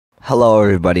Hello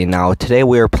everybody, now today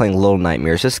we are playing Little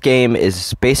Nightmares. This game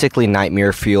is basically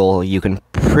nightmare fuel, you can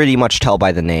pretty much tell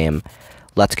by the name.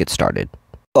 Let's get started.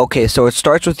 Okay, so it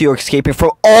starts with you escaping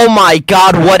from— oh my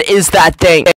god, what is that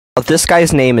thing? This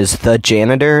guy's name is the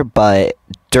janitor, but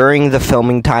during the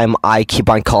filming time I keep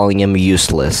on calling him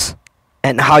Useless.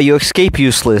 And how you escape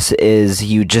Useless is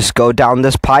you just go down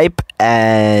this pipe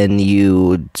and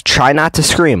you try not to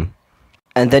scream.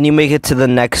 And then you make it to the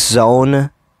next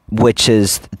zone, which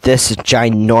is this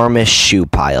ginormous shoe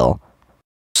pile.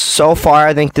 So far,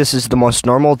 I think this is the most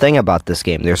normal thing about this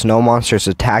game. There's no monsters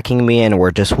attacking me, and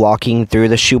we're just walking through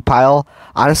the shoe pile.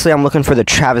 Honestly, I'm looking for the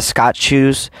Travis Scott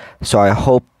shoes, so I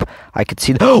hope I could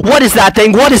see— what is that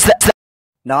thing? What is that?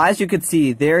 Now, as you can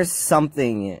see, there's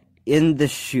something in the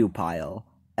shoe pile,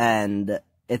 and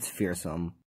it's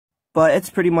fearsome. But it's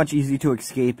pretty much easy to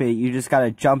escape it. You just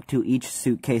gotta jump to each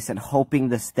suitcase and hoping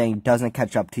this thing doesn't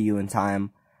catch up to you in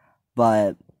time.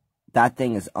 But that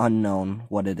thing is unknown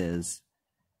what it is.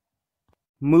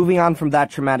 Moving on from that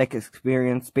traumatic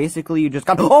experience, basically you just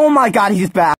got— oh my god, he's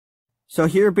back! So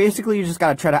here, basically you just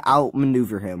gotta try to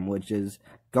outmaneuver him, which is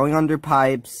going under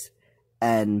pipes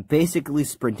and basically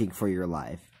sprinting for your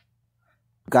life.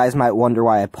 You guys might wonder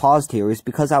why I paused here, is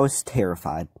because I was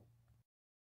terrified.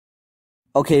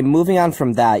 Okay, moving on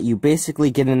from that, you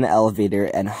basically get in the elevator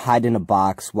and hide in a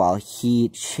box while he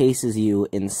chases you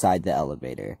inside the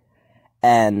elevator.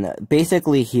 And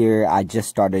basically here, I just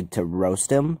started to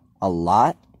roast him a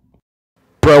lot.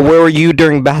 Bro, where were you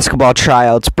during basketball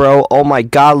tryouts, bro? Oh my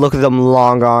god, look at them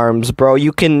long arms, bro.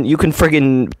 You can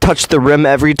friggin' touch the rim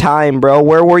every time, bro.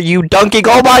 Where were you dunking?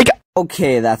 Oh my god!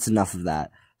 Okay, that's enough of that.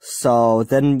 So,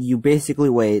 then you basically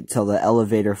wait till the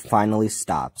elevator finally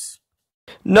stops.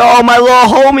 No, my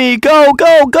little homie! Go,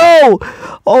 go, go!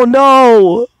 Oh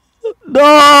no!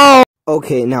 No!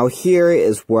 Okay, now here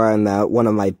is where I met one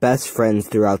of my best friends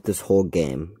throughout this whole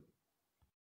game.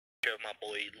 My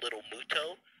boy Little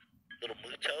Muto. Little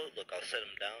Muto. Look, I'll set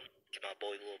him down. It's my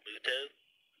boy Little Muto.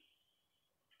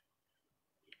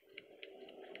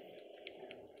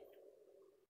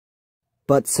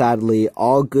 But sadly,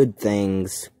 all good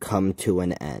things come to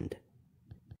an end.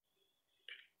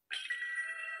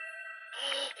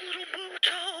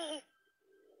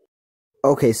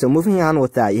 Okay, so moving on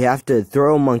with that, you have to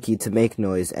throw a monkey to make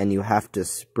noise, and you have to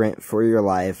sprint for your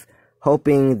life,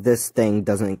 hoping this thing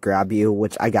doesn't grab you,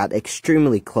 which I got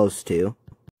extremely close to.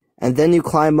 And then you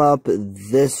climb up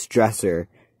this dresser,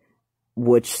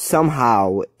 which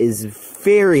somehow is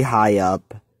very high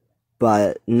up,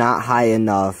 but not high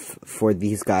enough for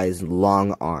these guys'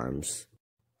 long arms.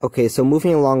 Okay, so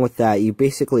moving along with that, you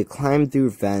basically climb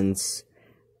through vents,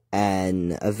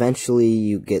 and eventually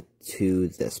you get to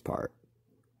this part,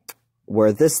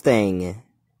 where this thing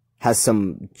has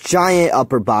some giant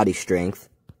upper body strength.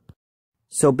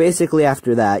 So basically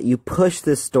after that, you push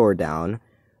this door down,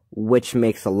 which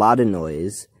makes a lot of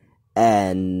noise,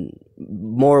 and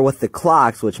more with the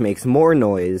clocks, which makes more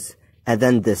noise, and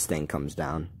then this thing comes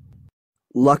down.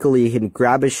 Luckily, you can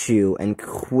grab a shoe and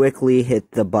quickly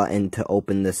hit the button to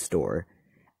open this door.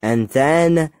 And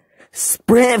then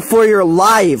sprint for your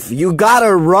life! You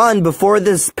gotta run before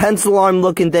this pencil arm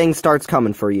looking thing starts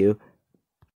coming for you.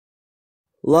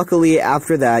 Luckily,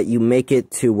 after that, you make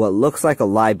it to what looks like a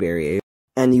library,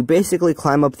 and you basically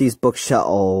climb up these bookshelves.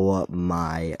 Oh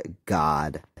my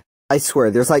god. I swear,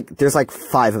 there's like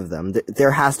 5 of them. There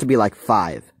has to be like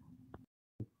 5.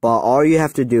 But all you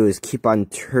have to do is keep on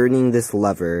turning this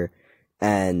lever,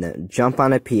 and jump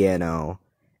on a piano,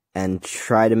 and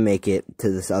try to make it to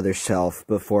this other shelf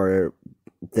before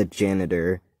the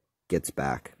janitor gets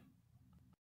back.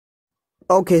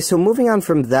 Okay, so moving on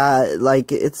from that,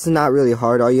 like, it's not really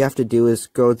hard. All you have to do is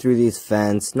go through these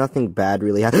vents. Nothing bad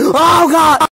really happens. Oh,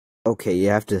 God! Okay, you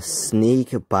have to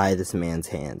sneak by this man's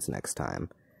hands next time.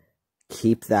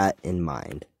 Keep that in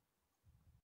mind.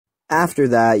 After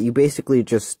that, you basically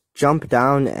just jump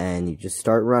down and you just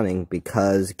start running,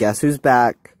 because guess who's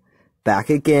back? Back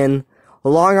again.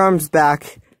 Long arms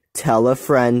back. Tell a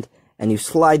friend. And you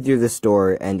slide through this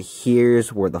door, and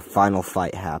here's where the final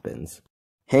fight happens.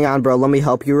 Hang on, bro, let me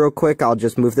help you real quick. I'll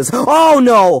just move this— oh,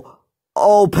 no!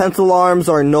 Oh, pencil arms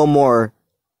are no more.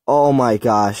 Oh, my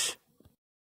gosh.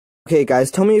 Okay,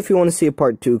 guys, tell me if you want to see a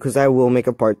part 2, because I will make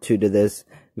a part 2 to this.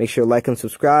 Make sure to like and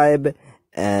subscribe,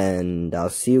 and I'll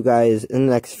see you guys in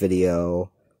the next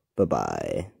video.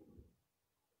 Bye-bye.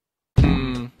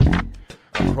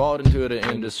 Crawled into the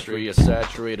industry, a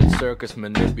saturated circus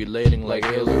manipulating like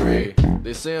Hillary.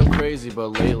 They say I'm crazy, but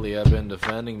lately I've been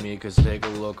defending me. Cause take a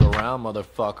look around,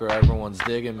 motherfucker, everyone's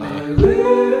digging me. I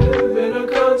live in a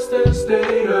constant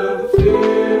state of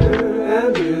fear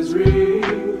and misery.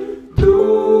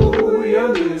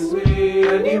 you miss me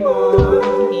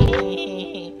anymore.